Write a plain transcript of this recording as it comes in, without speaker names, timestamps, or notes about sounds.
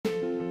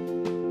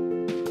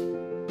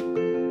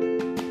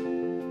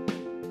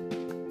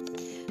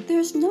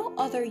There's no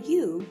other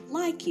you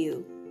like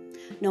you.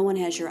 No one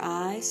has your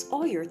eyes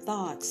or your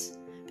thoughts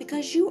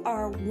because you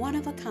are one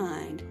of a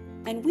kind,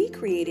 and we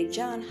created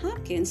Johns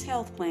Hopkins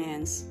Health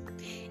Plans.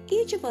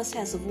 Each of us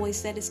has a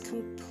voice that is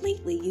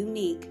completely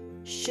unique.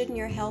 Shouldn't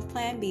your health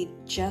plan be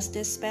just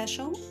as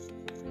special?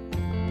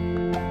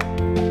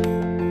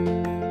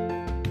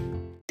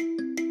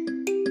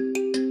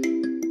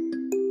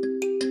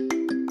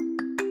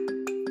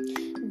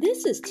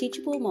 This is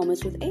Teachable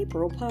Moments with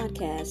April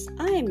podcast.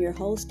 I am your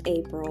host,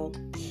 April.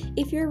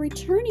 If you're a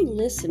returning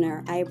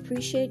listener, I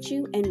appreciate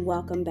you and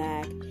welcome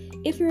back.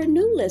 If you're a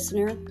new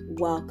listener,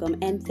 welcome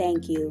and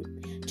thank you.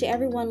 To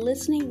everyone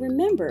listening,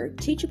 remember,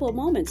 teachable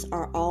moments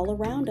are all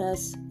around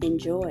us.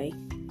 Enjoy.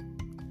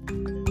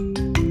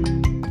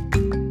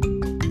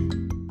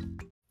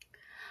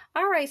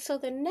 All right, so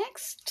the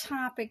next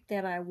topic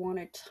that I want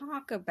to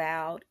talk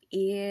about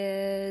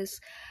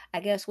is, I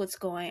guess, what's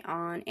going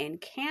on in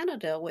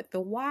Canada with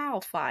the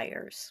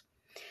wildfires.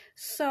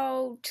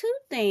 So, two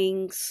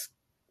things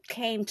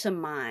came to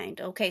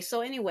mind. Okay,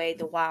 so anyway,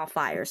 the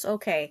wildfires.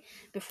 Okay,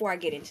 before I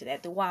get into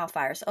that, the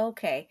wildfires.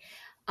 Okay,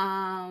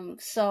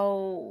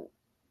 so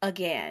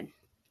again,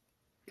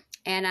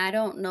 and I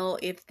don't know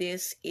if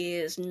this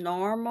is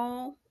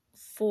normal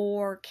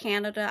for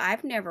Canada.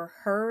 I've never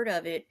heard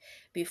of it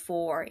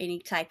before, any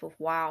type of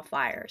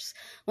wildfires.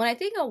 When I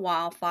think of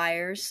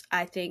wildfires,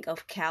 I think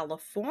of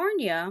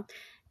California,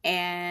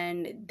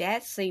 and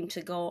that seemed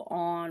to go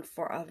on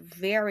for a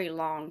very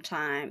long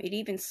time. It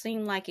even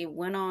seemed like it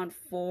went on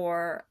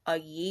for a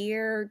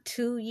year,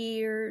 2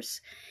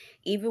 years,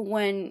 even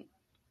when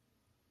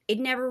it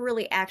never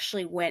really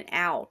actually went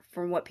out.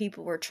 From what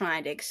people were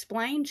trying to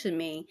explain to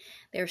me,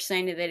 they're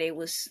saying that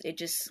it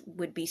just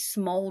would be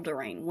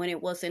smoldering when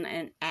it wasn't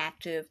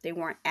they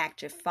weren't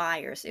active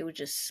fires. It was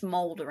just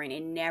smoldering.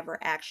 It never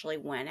actually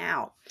went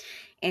out.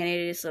 And it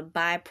is a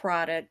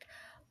byproduct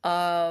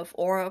of,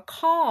 or a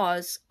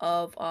cause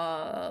of,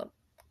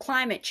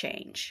 climate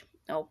change.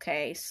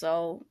 Okay,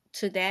 so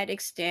to that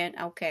extent,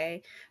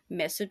 okay,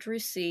 message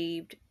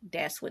received,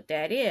 that's what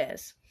that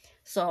is.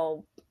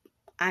 So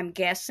I'm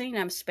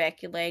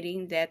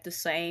speculating that the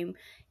same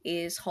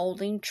is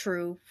holding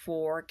true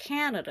for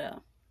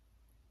Canada.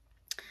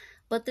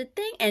 But the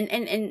thing,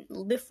 and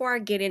before I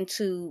get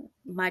into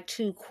my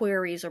two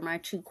queries or my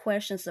two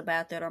questions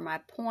about that, or my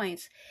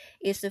points,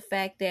 is the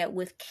fact that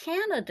with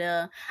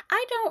Canada,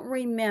 I don't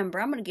remember,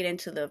 I'm going to get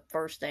into the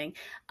first thing,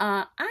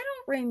 I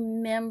don't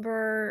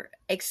remember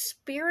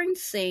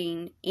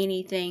experiencing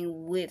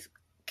anything with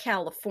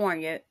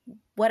California.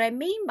 What I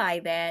mean by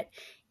that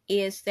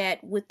is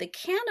that with the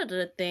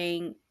Canada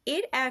thing,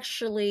 I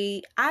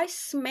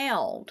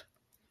smelled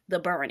the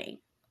burning.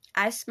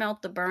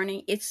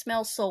 It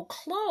smelled so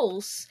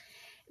close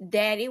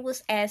that it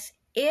was as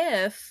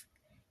if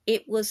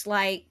it was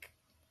like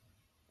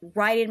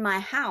right in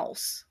my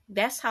house.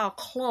 That's how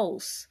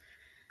close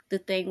the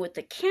thing with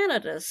the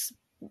Canada's,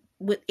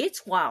 with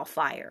its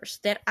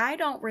wildfires, that I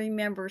don't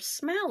remember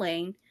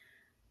smelling.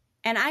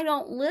 And I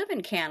don't live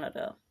in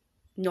Canada,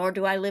 nor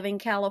do I live in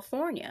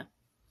California.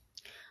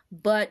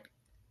 But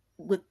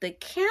with the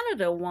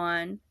Canada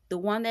one, the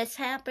one that's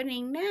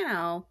happening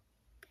now,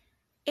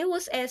 it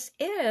was as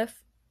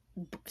if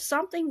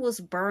something was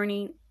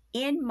burning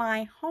in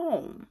my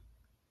home.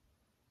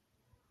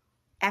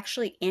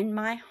 Actually in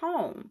my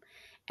home.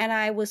 And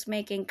I was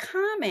making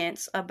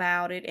comments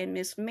about it, and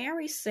Miss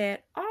Mary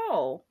said,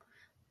 oh,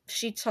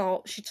 she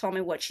told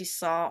me what she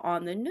saw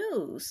on the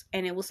news,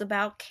 and it was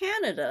about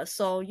Canada.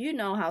 So you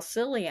know how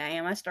silly I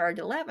am. I started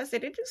to laugh. I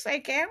said, did you say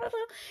Canada?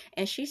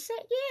 And she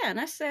said, yeah. And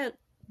I said,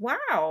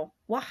 wow,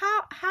 well,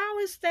 how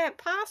is that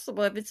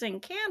possible? If it's in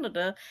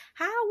Canada,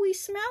 how are we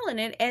smelling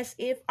it as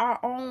if our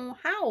own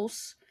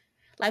house,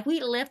 like we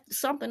left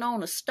something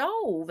on a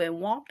stove and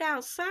walked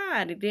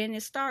outside and then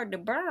it started to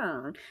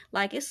burn?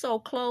 Like it's so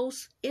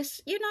close.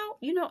 It's,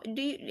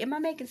 am I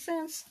making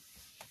sense?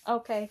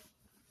 Okay.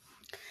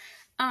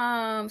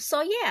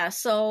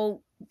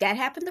 So that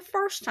happened the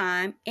first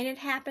time, and it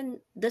happened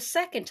the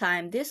second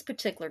time, this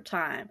particular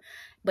time.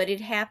 But it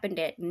happened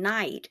at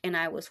night, and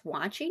I was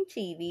watching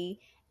TV,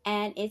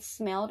 and it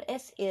smelled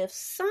as if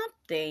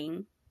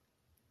something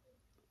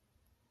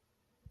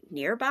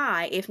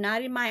nearby, if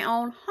not in my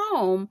own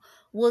home,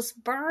 was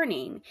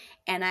burning.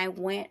 And I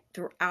went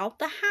throughout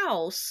the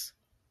house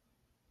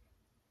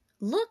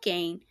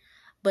looking,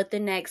 but the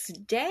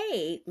next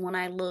day when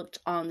I looked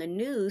on the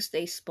news,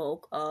 they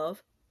spoke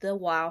of the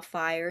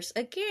wildfires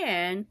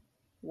again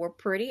were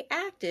pretty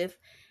active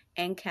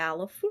in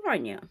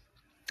California.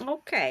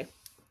 Okay.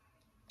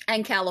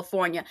 And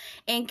California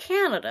and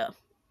Canada.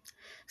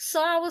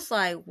 So I was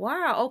like,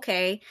 wow,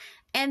 okay.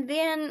 And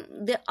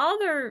then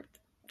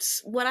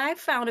what I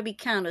found to be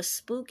kind of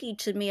spooky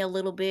to me a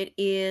little bit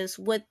is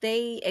what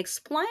they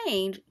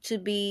explained to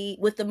be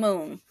with the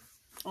moon.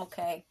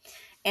 Okay.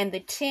 And the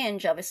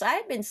tinge of it. So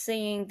I've been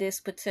seeing this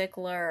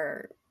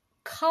particular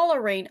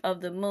coloring of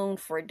the moon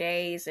for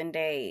days and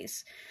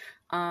days.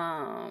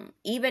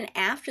 Even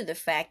after the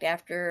fact,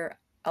 after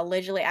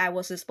allegedly I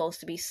wasn't supposed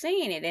to be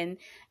seeing it,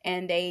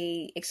 and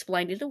they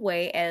explained it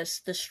away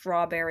as the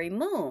strawberry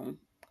moon.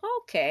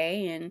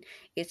 Okay, and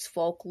its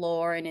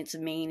folklore and its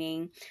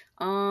meaning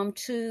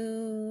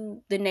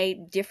to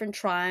the different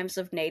tribes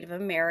of Native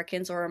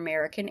Americans or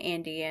American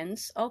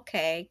Indians.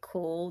 Okay,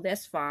 cool,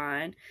 that's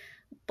fine.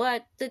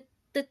 But the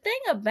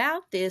thing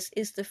about this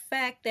is the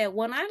fact that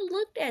when I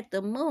looked at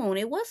the moon,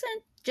 it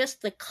wasn't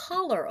just the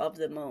color of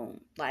the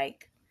moon.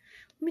 Like,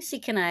 let me see,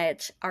 can I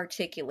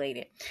articulate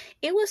it?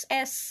 It was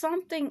as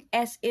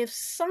if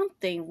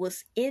something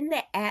was in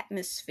the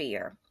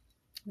atmosphere,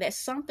 that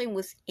something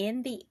was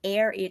in the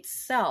air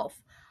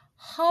itself,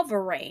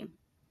 hovering,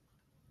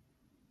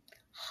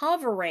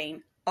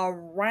 hovering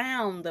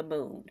around the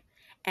moon.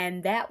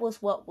 And that was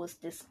what was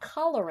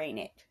discoloring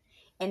it.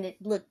 And it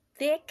looked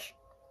thick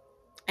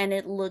and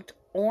it looked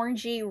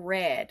orangey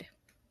red.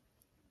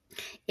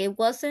 It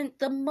wasn't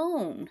the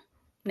moon.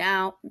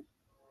 Now,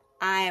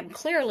 I am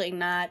clearly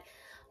not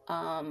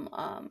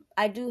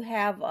I do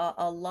have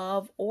a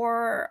love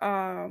or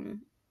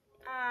an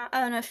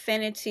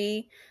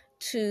affinity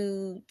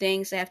to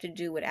things that have to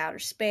do with outer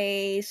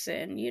space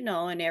and,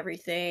 and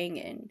everything,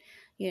 and,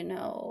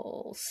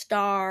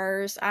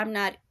 stars. I'm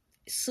not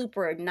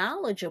super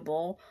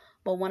knowledgeable,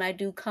 but when I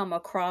do come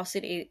across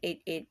it,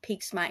 it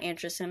piques my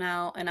interest, and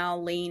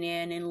I'll lean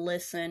in and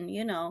listen,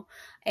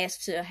 as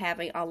to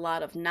having a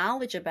lot of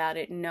knowledge about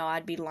it. No,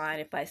 I'd be lying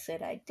if I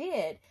said I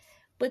did.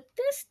 But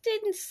this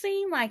didn't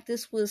seem like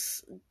this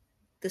was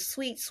the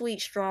sweet,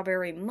 sweet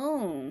strawberry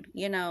moon,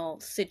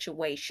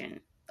 situation.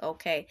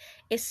 Okay.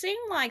 It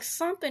seemed like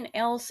something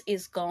else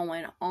is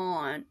going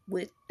on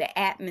with the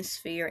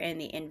atmosphere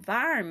and the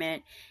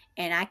environment,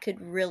 and I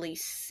could really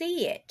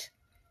see it,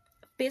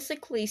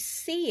 physically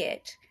see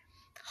it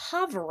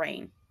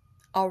hovering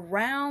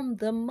around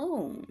the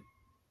moon.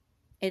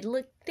 It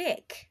looked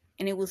thick,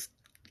 and it was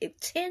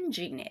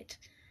tinging it.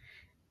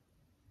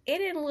 It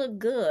didn't look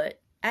good.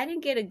 I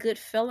didn't get a good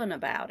feeling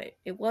about it.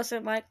 It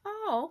wasn't like,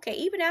 oh, okay.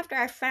 Even after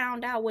I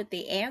found out what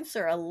the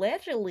answer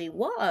allegedly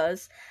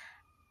was,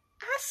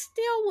 I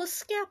still was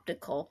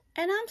skeptical.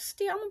 And I'm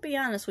going to be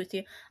honest with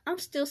you, I'm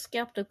still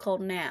skeptical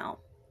now.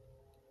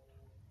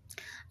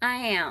 I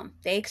am.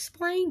 They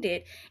explained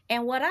it,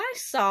 and what I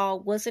saw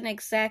wasn't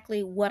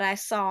exactly what I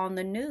saw on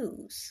the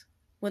news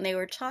when they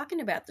were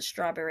talking about the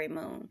strawberry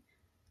moon.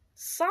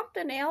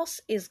 Something else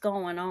is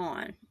going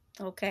on.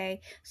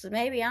 Okay, so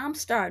maybe I'm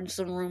starting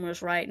some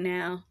rumors right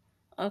now.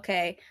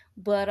 Okay,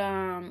 but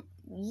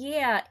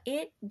yeah,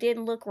 it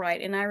didn't look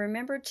right, and I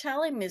remember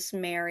telling Miss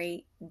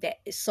Mary that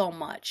so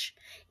much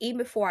even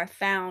before I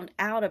found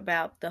out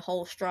about the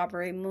whole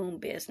strawberry moon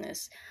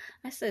business.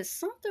 I said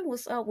something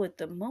was up with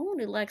the moon.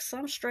 It like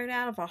some straight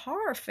out of a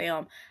horror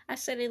film. I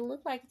said it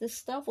looked like this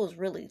stuff was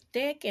really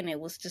thick, and it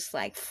was just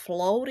like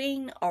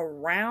floating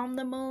around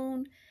the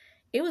moon.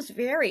 It was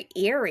very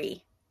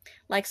eerie,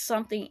 like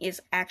something is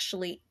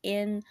actually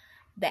in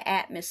the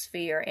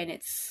atmosphere and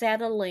it's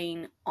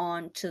settling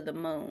onto the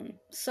moon.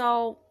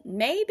 So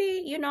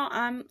maybe,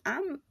 I'm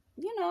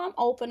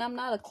open. I'm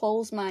not a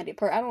closed-minded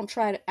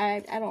person.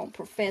 I don't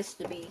profess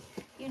to be,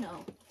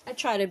 I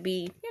try to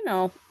be,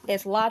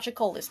 as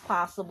logical as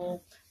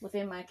possible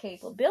within my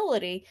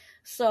capability.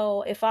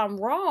 So if I'm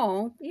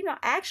wrong, I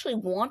actually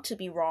want to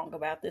be wrong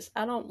about this.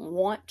 I don't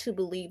want to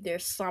believe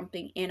there's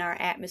something in our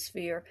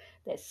atmosphere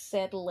that's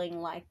settling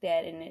like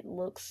that, and it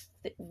looks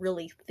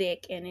really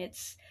thick, and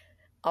it's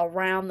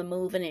around the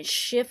moon, and it's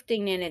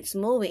shifting and it's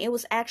moving. It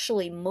was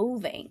actually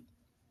moving.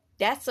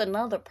 That's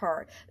another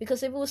part,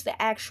 because if it was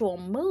the actual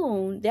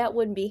moon, that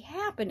wouldn't be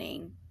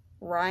happening,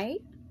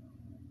 right?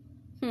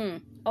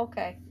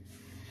 Okay.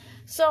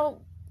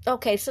 So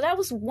that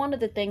was one of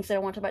the things that I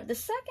want to talk about. The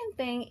second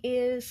thing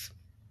is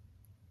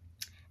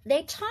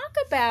they talk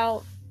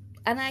about,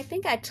 and I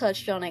think I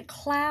touched on it,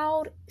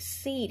 cloud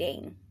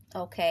seeding.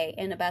 Okay,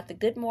 and about the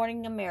Good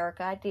Morning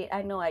America,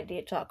 I know I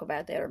did talk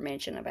about that or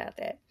mention about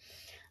that.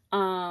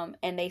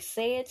 And they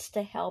say it's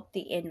to help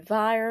the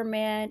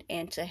environment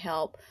and to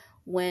help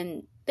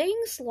when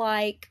things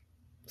like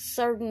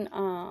certain,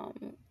 I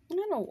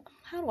don't know,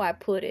 how do I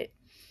put it?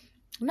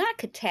 Not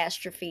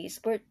catastrophes,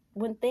 but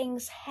when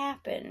things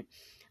happen,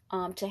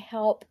 to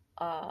help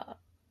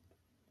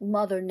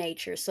Mother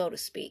Nature, so to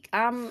speak.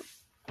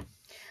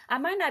 I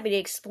might not be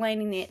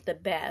explaining it the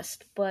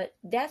best, but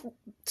that,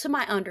 to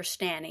my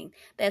understanding,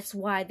 that's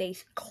why they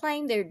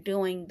claim they're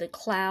doing the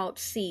cloud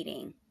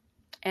seeding,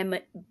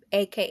 and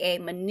aka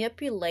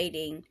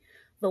manipulating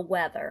the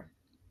weather.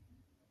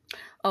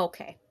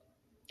 Okay,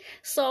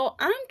 so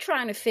I'm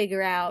trying to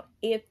figure out,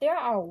 if there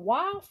are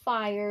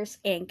wildfires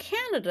in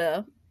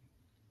Canada,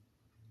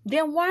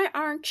 then why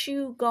aren't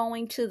you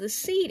going to the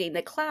seeding,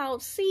 the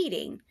cloud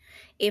seeding?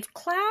 If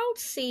cloud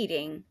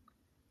seeding,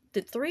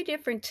 the 3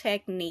 different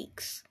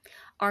techniques,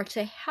 are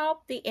to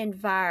help the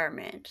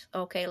environment.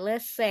 Okay,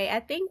 let's say, I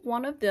think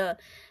one of the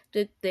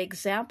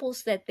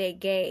examples that they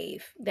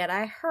gave that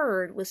I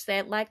heard was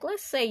that, like,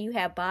 let's say you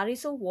have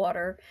bodies of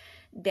water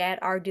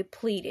that are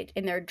depleted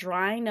and they're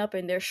drying up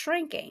and they're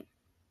shrinking.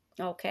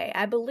 Okay,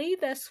 I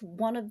believe that's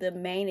one of the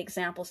main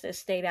examples that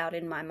stayed out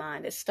in my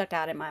mind, that stuck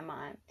out in my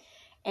mind.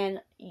 And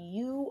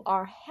you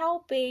are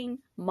helping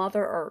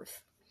Mother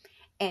Earth,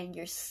 and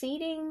you're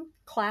seeding,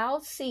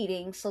 cloud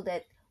seeding, so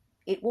that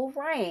it will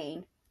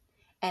rain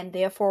and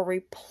therefore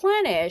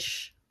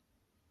replenish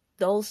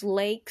those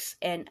lakes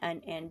and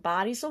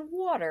bodies of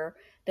water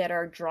that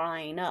are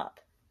drying up.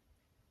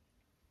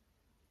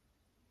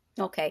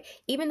 Okay,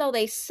 even though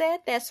they said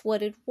that's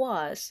what it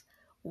was,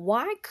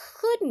 why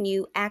couldn't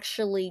you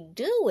actually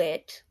do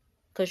it?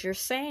 Because you're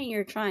saying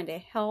you're trying to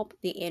help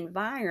the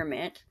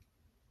environment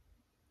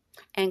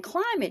and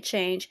climate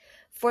change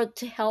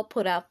to help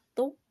put out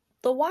the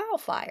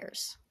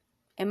wildfires.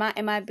 Am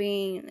I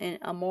being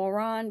a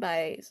moron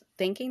by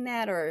thinking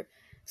that or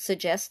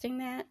suggesting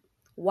that?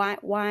 Why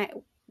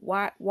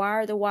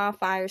are the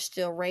wildfires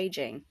still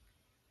raging?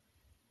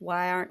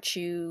 Why aren't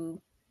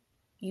you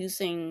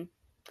using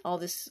all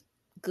this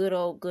good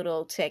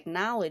old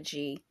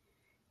technology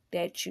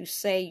that you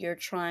say you're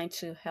trying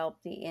to help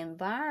the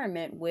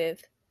environment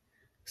with,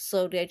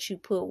 so that you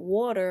put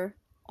water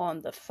on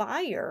the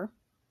fire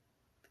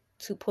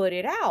to put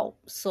it out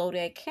so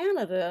that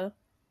Canada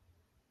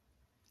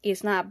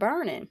is not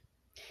burning?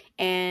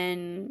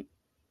 And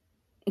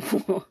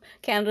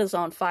Canada's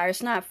on fire.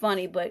 It's not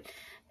funny, but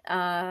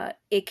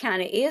it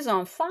kind of is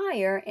on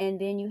fire.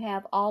 And then you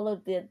have all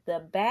of the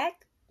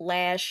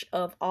backlash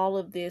of all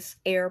of this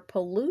air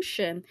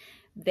pollution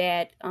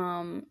that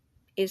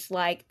it's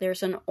like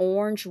there's an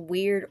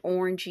weird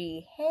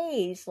orangey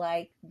haze,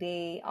 like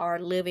they are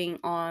living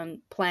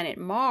on planet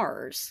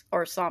Mars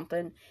or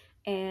something.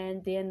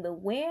 And then the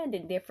wind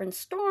and different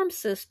storm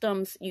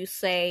systems, you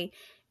say,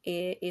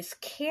 is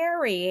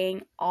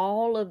carrying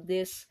all of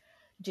this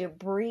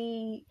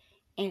debris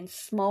and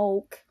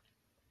smoke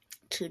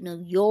to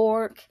New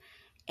York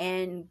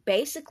and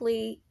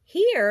basically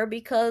here,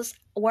 because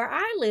where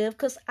I live,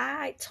 because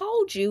I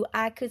told you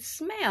I could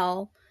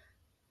smell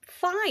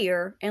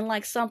fire and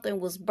like something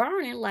was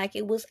burning, like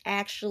it was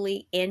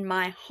actually in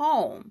my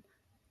home.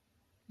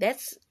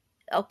 That's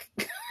okay.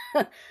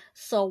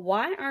 So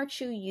why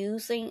aren't you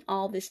using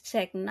all this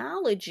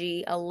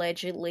technology,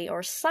 allegedly,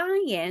 or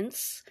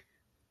science,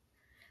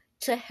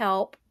 to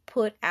help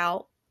put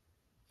out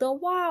the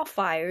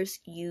wildfires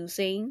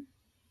using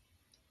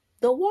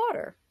the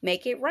water?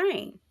 Make it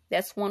rain.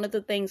 That's one of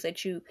the things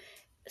that you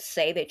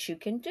say that you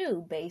can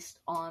do based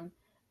on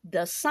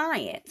the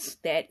science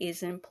that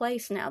is in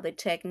place now, the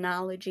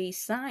technology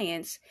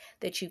science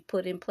that you've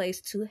put in place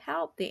to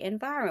help the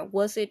environment.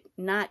 Was it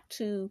not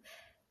to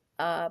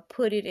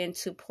put it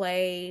into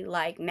play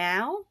like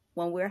now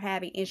when we're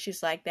having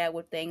issues like that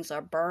where things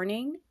are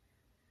burning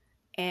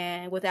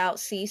and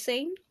without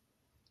ceasing?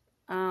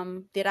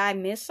 Did I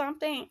miss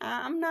something?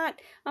 I'm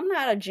not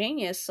a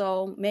genius,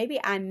 so maybe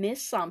I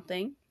missed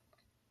something.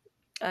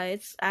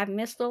 I've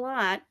missed a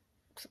lot.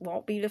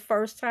 Won't be the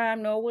first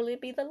time, nor will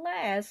it be the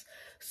last.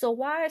 So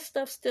why is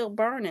stuff still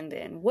burning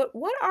then? What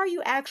are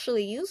you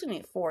actually using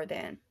it for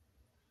then?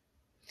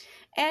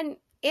 And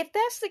if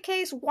that's the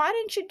case, why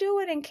didn't you do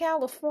it in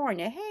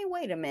California? Hey,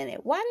 wait a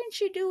minute. Why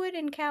didn't you do it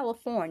in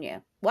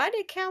California? Why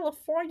did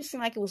California seem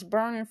like it was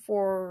burning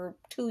for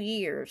 2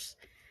 years?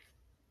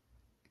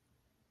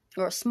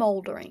 Or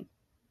smoldering,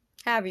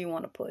 however you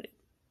want to put it.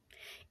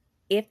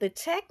 If the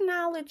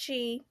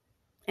technology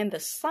and the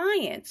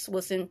science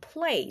was in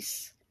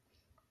place,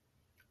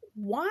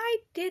 why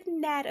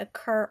didn't that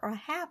occur or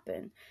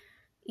happen?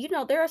 You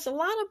know, there's a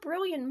lot of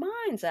brilliant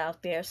minds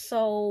out there,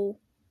 so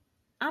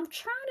I'm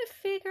trying to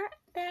figure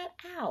that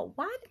out.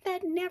 Why did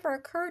that never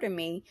occur to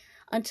me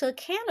until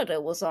Canada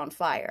was on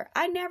fire?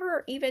 I'm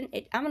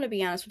going to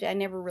be honest with you, I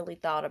never really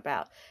thought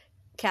about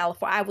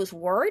California. I was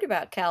worried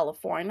about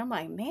California. I'm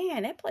like,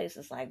 man, that place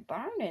is like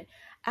burning.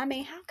 I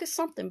mean, how could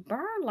something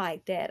burn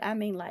like that? I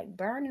mean, like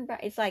burning,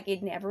 it's like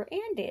it never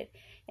ended.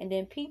 And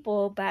then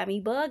people, by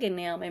me bugging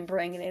them and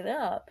bringing it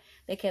up,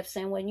 they kept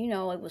saying,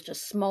 well, it was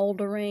just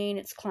smoldering.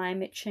 It's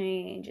climate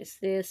change. It's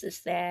this,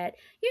 it's that.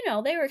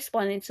 They were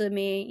explaining to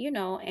me,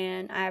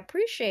 and I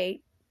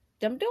appreciate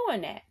them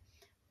doing that.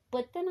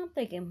 But then I'm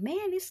thinking,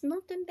 man, there's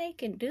nothing they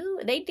can do.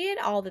 They did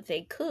all that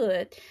they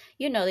could.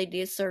 They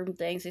did certain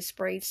things. They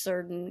sprayed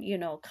certain,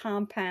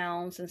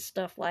 compounds and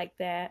stuff like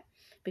that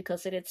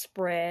because it had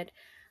spread.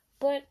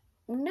 But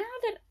now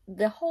that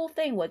the whole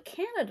thing with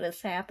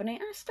Canada's happening,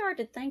 I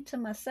started to think to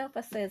myself,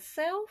 I said,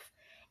 self,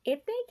 if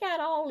they got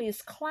all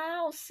this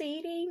cloud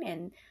seeding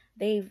and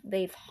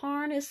they've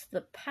harnessed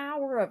the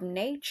power of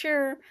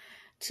nature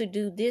to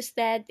do this,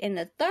 that, and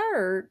the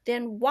third,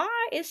 then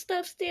why is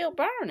stuff still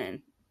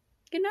burning?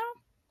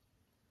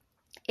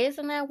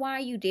 Isn't that why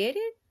you did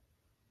it?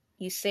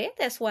 You said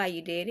that's why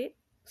you did it.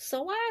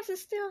 So why is it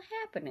still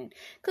happening?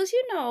 Because,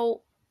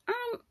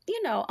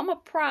 I'm a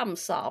problem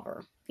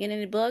solver. And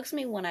it bugs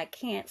me when I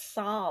can't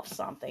solve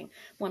something,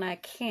 when I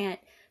can't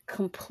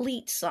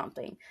complete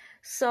something.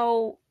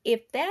 So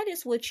if that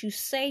is what you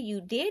say you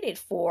did it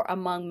for,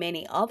 among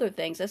many other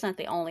things, that's not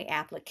the only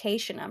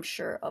application, I'm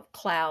sure, of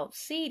cloud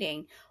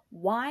seeding.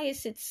 Why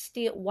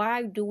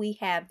do we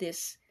have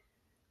this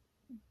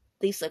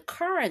this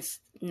occurrence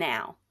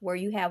now where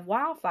you have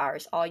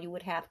wildfires, all you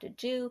would have to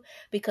do,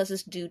 because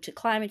it's due to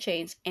climate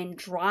change and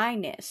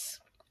dryness,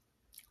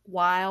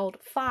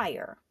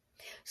 wildfire.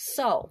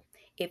 So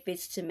if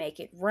it's to make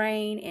it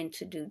rain and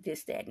to do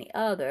this, that, and the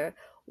other,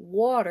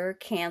 water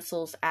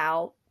cancels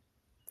out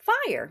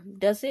fire,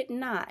 does it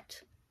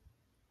not?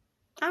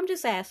 I'm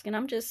just asking.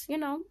 I'm just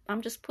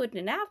putting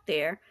it out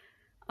there.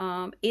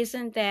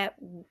 Isn't that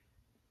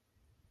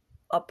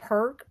a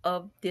perk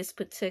of this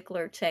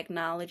particular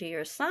technology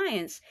or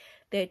science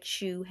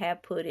that you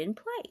have put in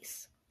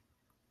place?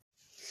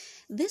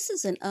 This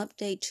is an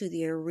update to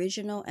the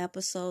original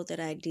episode that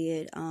I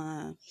did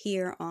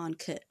here on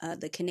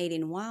the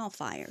Canadian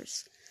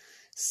wildfires.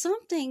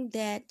 Something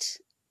that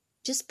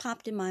just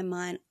popped in my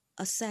mind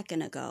a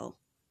second ago.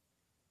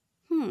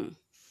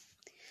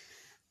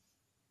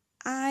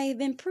 I've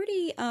been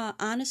pretty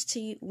honest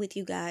with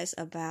you guys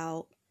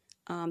about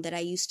that I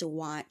used to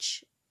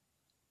watch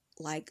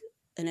like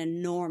an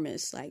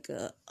enormous, like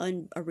a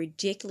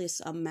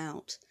ridiculous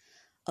amount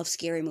of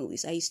scary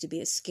movies. I used to be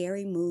a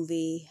scary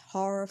movie,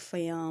 horror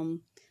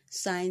film,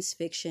 science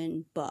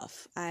fiction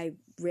buff. I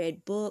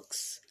read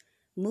books,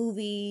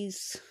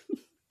 movies,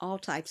 all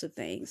types of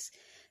things,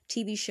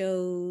 TV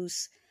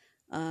shows,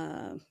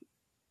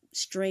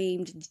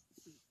 streamed,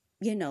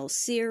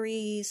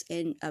 series,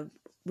 and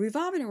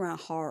revolving around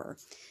horror,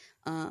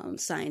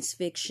 science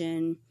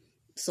fiction,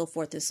 so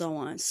forth and so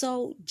on.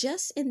 So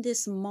just in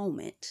this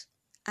moment,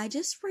 I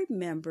just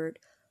remembered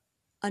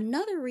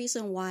another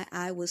reason why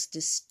I was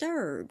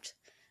disturbed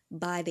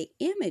by the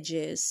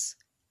images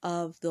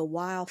of the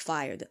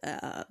wildfire,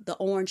 the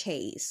orange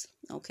haze.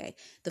 Okay,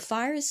 the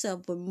fire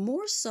itself, but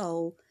more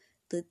so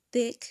the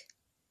thick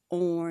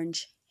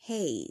orange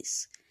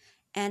haze.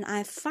 And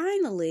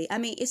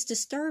it's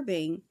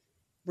disturbing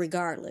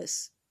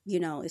regardless.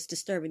 It's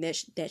disturbing.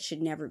 That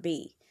should never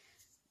be.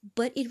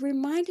 But it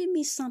reminded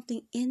me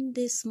something in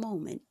this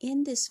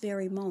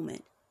very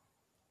moment,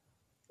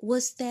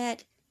 was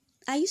that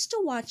I used to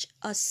watch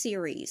a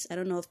series. I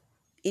don't know if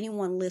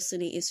anyone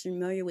listening is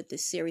familiar with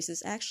this series.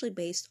 It's actually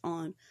based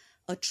on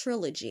a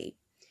trilogy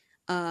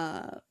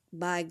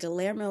by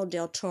Guillermo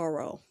del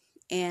Toro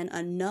and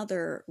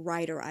another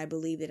writer, I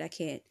believe, that I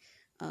can't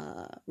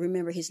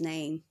remember his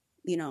name,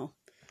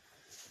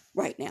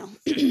 right now.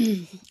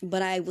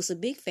 But I was a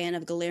big fan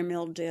of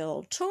Guillermo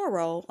del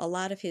Toro, a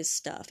lot of his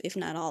stuff, if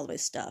not all of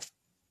his stuff.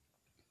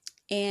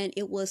 And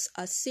it was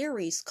a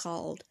series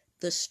called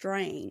The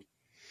Strain.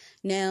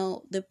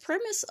 Now, the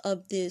premise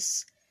of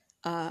this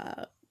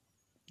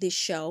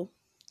show,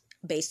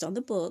 based on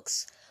the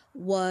books,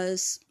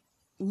 was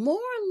more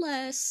or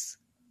less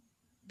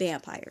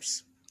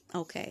vampires.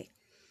 Okay,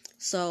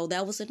 so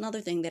that was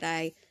another thing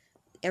that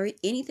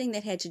anything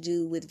that had to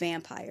do with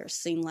vampires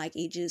seemed like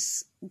it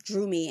just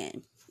drew me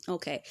in.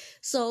 Okay,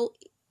 so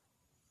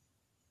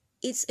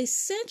it's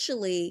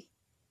essentially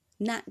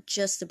not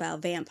just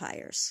about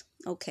vampires.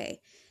 Okay,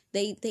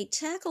 they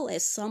tackle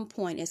at some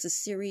point as the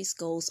series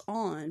goes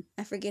on,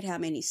 I forget how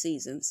many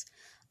seasons,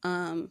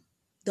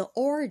 the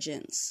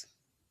origins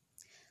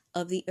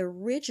of the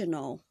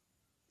original,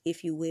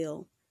 if you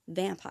will,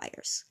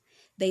 vampires.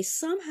 They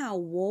somehow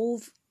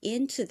wove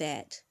into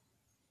that,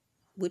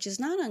 which is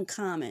not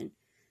uncommon,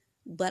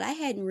 but I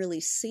hadn't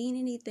really seen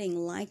anything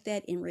like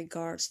that in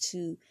regards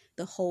to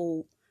the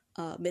whole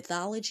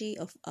mythology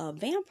of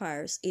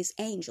vampires, is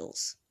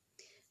angels,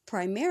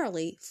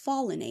 primarily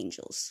fallen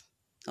angels.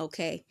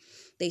 Okay,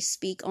 they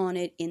speak on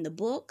it in the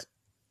books,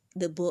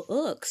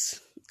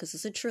 because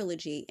it's a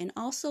trilogy, and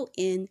also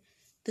in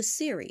the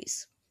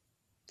series.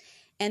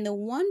 And the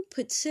one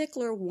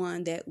particular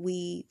one that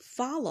we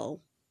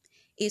follow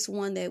is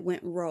one that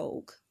went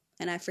rogue.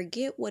 And I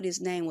forget what his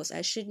name was.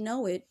 I should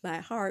know it by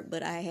heart,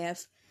 but I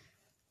have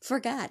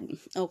forgotten.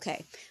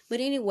 Okay. But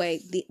anyway,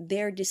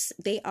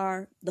 they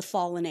are the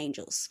fallen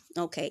angels.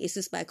 Okay. Is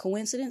this by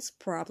coincidence?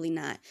 Probably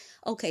not.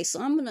 Okay.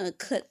 So I'm going to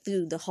cut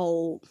through the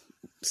whole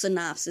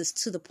synopsis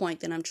to the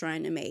point that I'm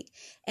trying to make.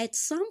 At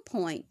some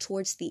point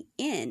towards the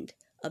end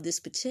of this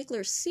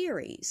particular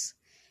series,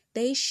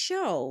 they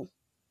show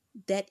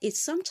that it's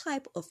some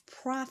type of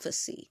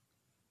prophecy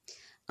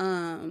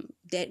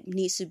that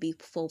needs to be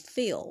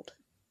fulfilled.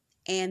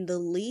 And the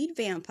lead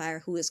vampire,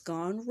 who has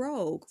gone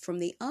rogue from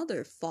the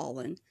other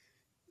fallen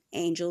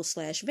angels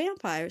 /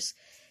 vampires,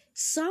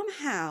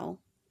 somehow,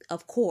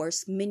 of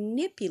course,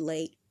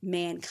 manipulate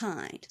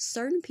mankind.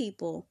 Certain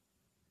people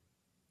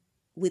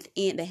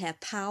within that have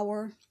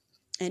power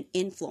and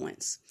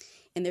influence.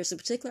 And there's a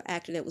particular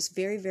actor that was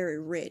very, very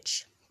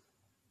rich,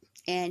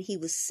 and he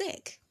was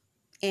sick,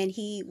 and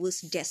he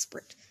was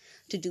desperate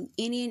to do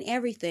any and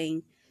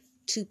everything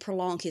to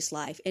prolong his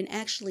life and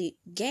actually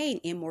gain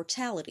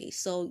immortality.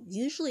 So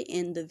usually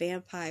in the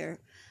vampire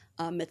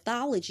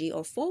mythology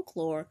or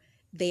folklore,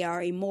 they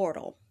are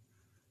immortal.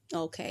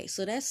 Okay,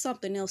 so that's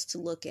something else to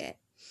look at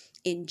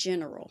in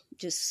general,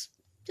 just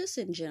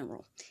in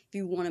general. If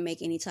you want to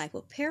make any type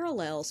of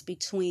parallels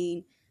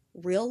between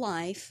real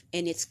life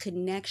and its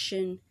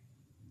connection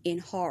in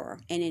horror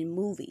and in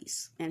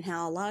movies, and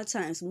how a lot of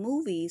times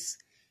movies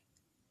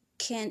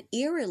can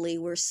eerily,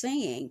 we're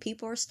saying,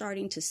 people are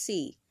starting to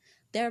see.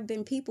 There have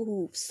been people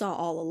who saw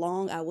all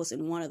along, I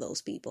wasn't one of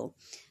those people,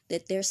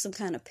 that there's some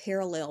kind of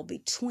parallel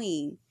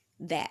between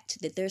that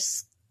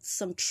there's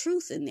some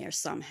truth in there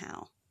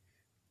somehow.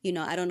 You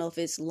know, I don't know if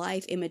it's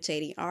life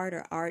imitating art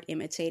or art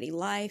imitating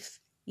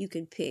life. You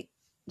can pick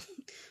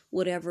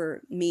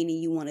whatever meaning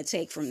you want to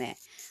take from that.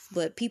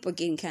 But people are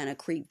getting kind of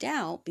creeped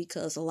out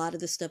because a lot of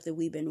the stuff that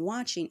we've been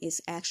watching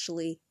is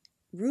actually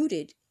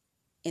rooted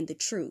in the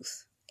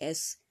truth.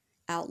 As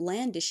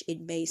outlandish it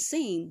may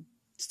seem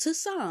to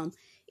some,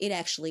 it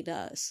actually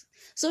does.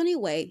 So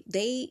anyway,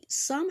 they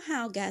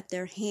somehow got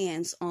their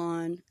hands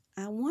on,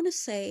 I want to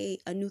say,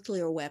 a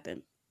nuclear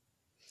weapon.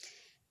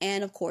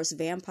 And of course,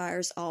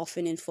 vampires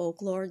often in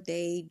folklore,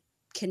 they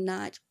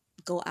cannot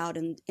go out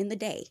in the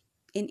day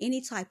in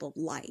any type of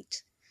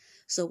light.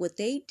 So what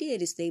they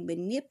did is they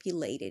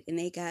manipulated, and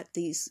they got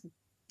these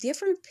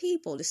different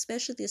people,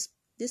 especially this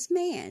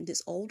man,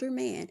 this older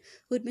man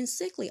who had been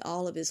sickly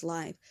all of his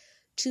life,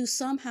 to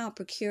somehow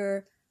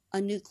procure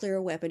a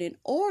nuclear weapon in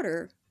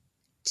order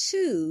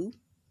to,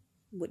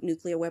 what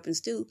nuclear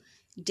weapons do,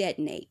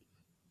 detonate.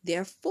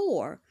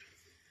 Therefore,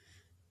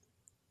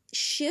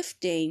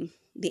 shifting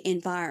the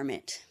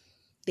environment,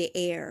 the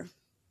air,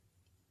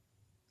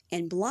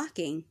 and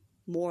blocking,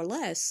 more or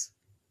less,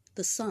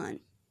 the sun.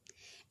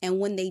 And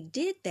when they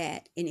did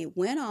that and it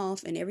went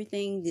off and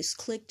everything just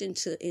clicked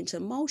into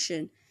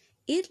motion,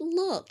 it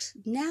looked,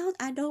 now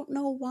I don't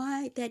know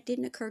why that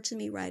didn't occur to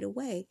me right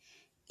away,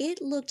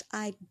 it looked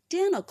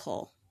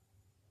identical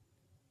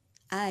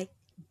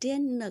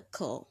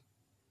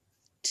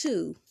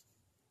to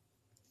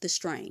the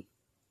strain.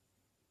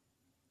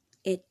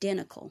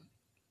 Identical.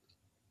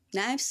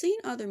 Now, I've seen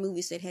other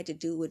movies that had to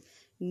do with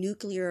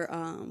nuclear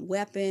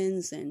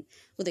weapons and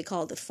what they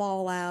call the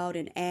fallout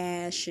and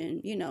ash,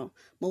 and, you know,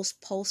 most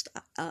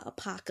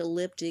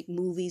post-apocalyptic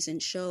movies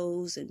and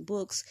shows and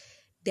books.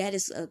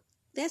 That's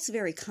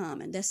very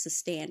common. That's the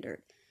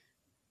standard.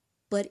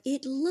 But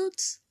it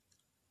looked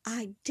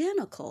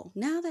identical.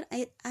 Now that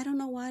I don't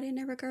know why it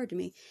never occurred to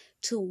me,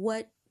 to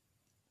what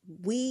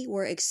we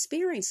were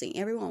experiencing,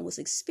 everyone was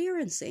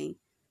experiencing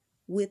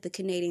with the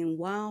Canadian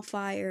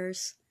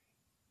wildfires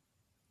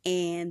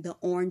and the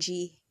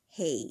orangey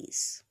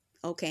haze.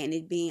 Okay, and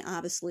it being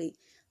obviously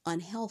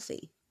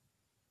unhealthy.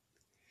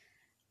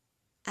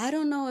 I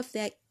don't know if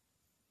that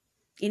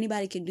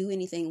anybody can do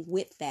anything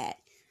with that,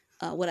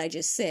 what I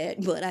just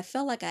said, but I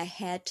felt like I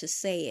had to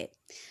say it.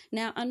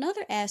 Now,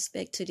 another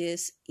aspect to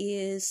this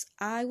is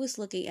I was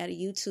looking at a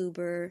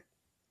YouTuber,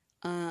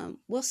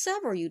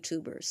 several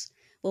YouTubers,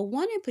 but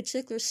one in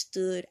particular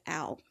stood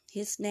out.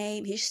 His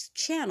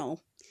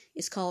channel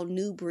is called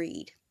New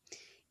Breed.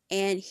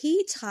 And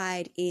he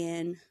tied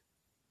in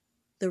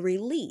the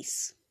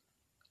release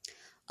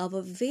of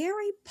a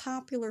very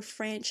popular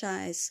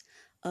franchise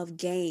of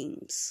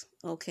games.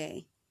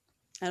 Okay.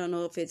 I don't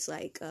know if it's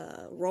like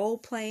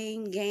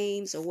role-playing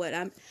games or what.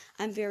 I'm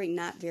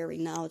not very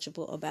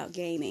knowledgeable about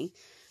gaming.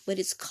 But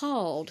it's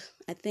called,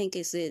 I think,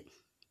 is it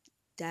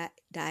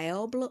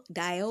Diablo?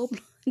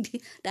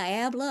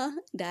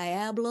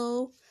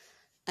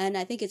 And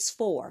I think it's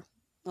 4.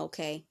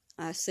 Okay.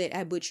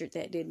 I butchered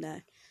that, didn't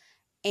I?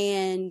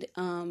 And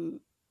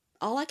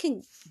all I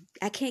can't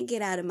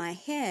get out of my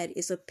head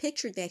is a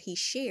picture that he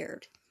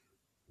shared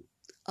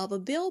of a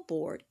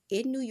billboard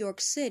in New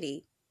York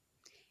City,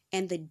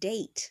 and the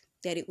date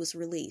that it was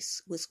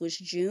released was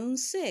June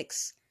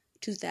 6,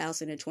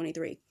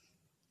 2023.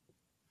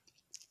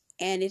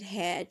 And it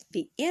had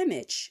the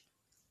image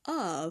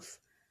of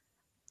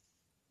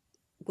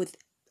with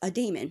a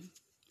demon.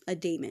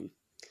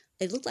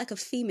 It looked like a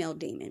female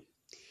demon.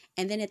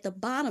 And then at the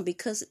bottom,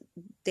 because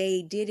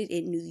they did it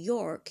in New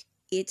York,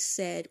 it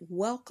said,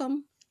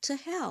 "Welcome to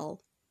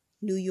Hell,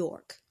 New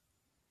York."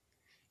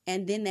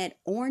 And then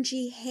that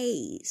orangey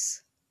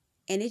haze.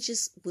 And it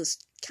just was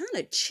kind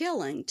of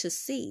chilling to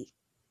see.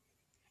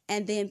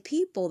 And then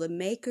people, the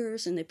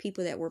makers and the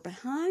people that were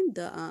behind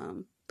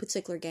the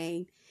particular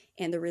game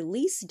and the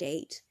release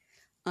date,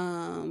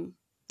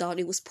 thought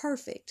it was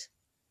perfect,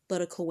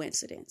 but a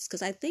coincidence.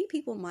 Because I think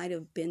people might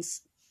have been,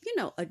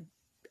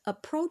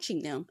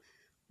 approaching them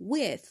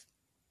with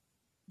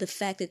the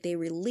fact that they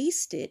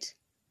released it,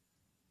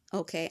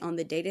 okay, on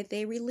the day that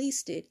they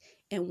released it,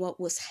 and what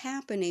was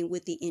happening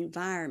with the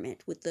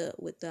environment, with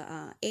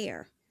the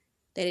air,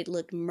 that it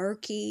looked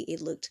murky, it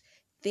looked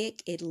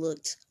thick, it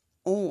looked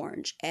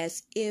orange,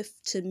 as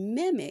if to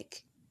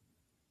mimic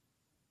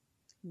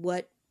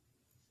what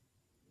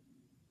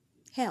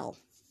hell.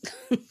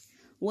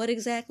 What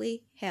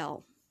exactly?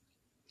 Hell.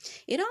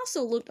 It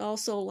also looked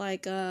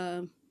like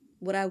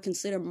what I would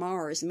consider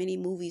Mars. Many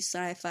movies,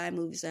 sci-fi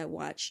movies I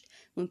watched,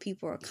 when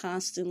people are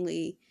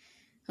constantly,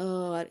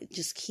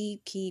 just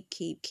keep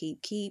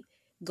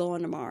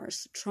going to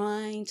Mars,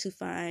 trying to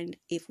find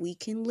if we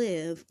can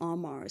live on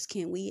Mars.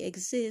 Can we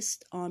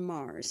exist on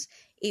Mars?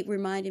 It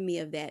reminded me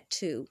of that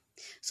too.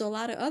 So a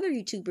lot of other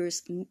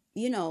YouTubers,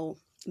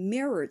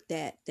 mirrored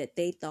that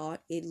they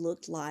thought it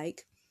looked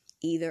like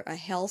either a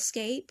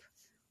hellscape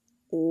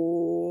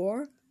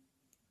or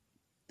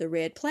the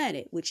red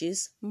planet, which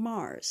is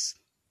Mars.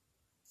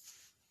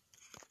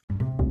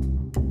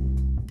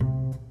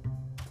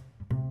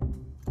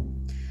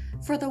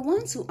 For the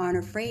ones who aren't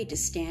afraid to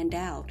stand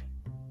out,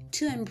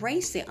 to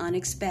embrace the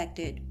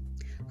unexpected,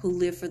 who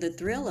live for the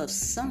thrill of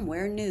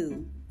somewhere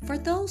new, for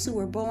those who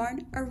were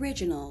born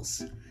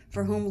originals,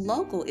 for whom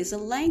local is a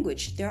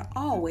language they're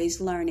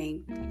always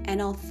learning,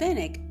 and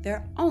authentic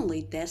their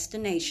only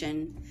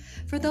destination,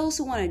 for those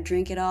who want to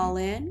drink it all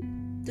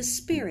in, the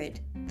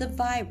spirit, the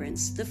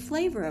vibrance, the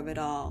flavor of it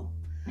all,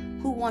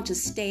 who want to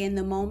stay in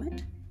the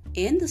moment,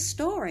 in the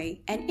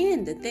story, and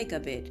in the thick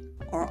of it,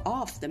 or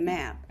off the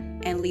map,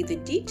 and leave the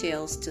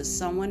details to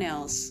someone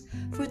else,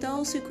 for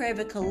those who crave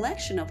a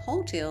collection of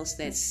hotels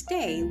that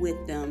stay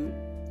with them,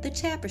 the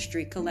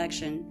Tapestry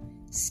Collection.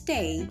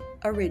 Stay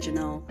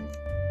original.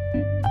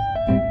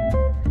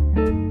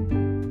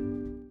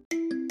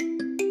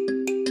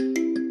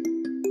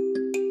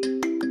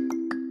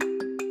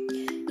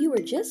 You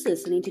were just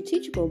listening to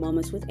Teachable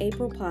Moments with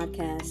April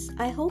podcast.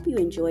 I hope you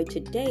enjoyed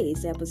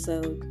today's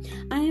episode.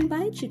 I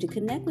invite you to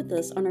connect with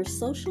us on our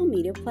social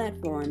media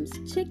platforms,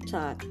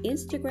 TikTok,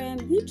 Instagram,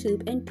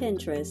 YouTube, and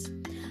Pinterest.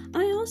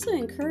 I also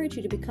encourage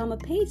you to become a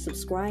paid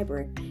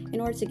subscriber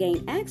in order to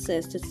gain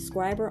access to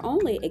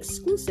subscriber-only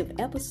exclusive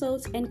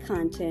episodes and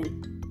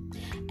content.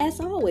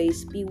 As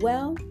always, be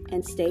well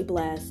and stay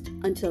blessed.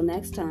 Until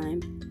next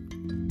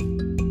time.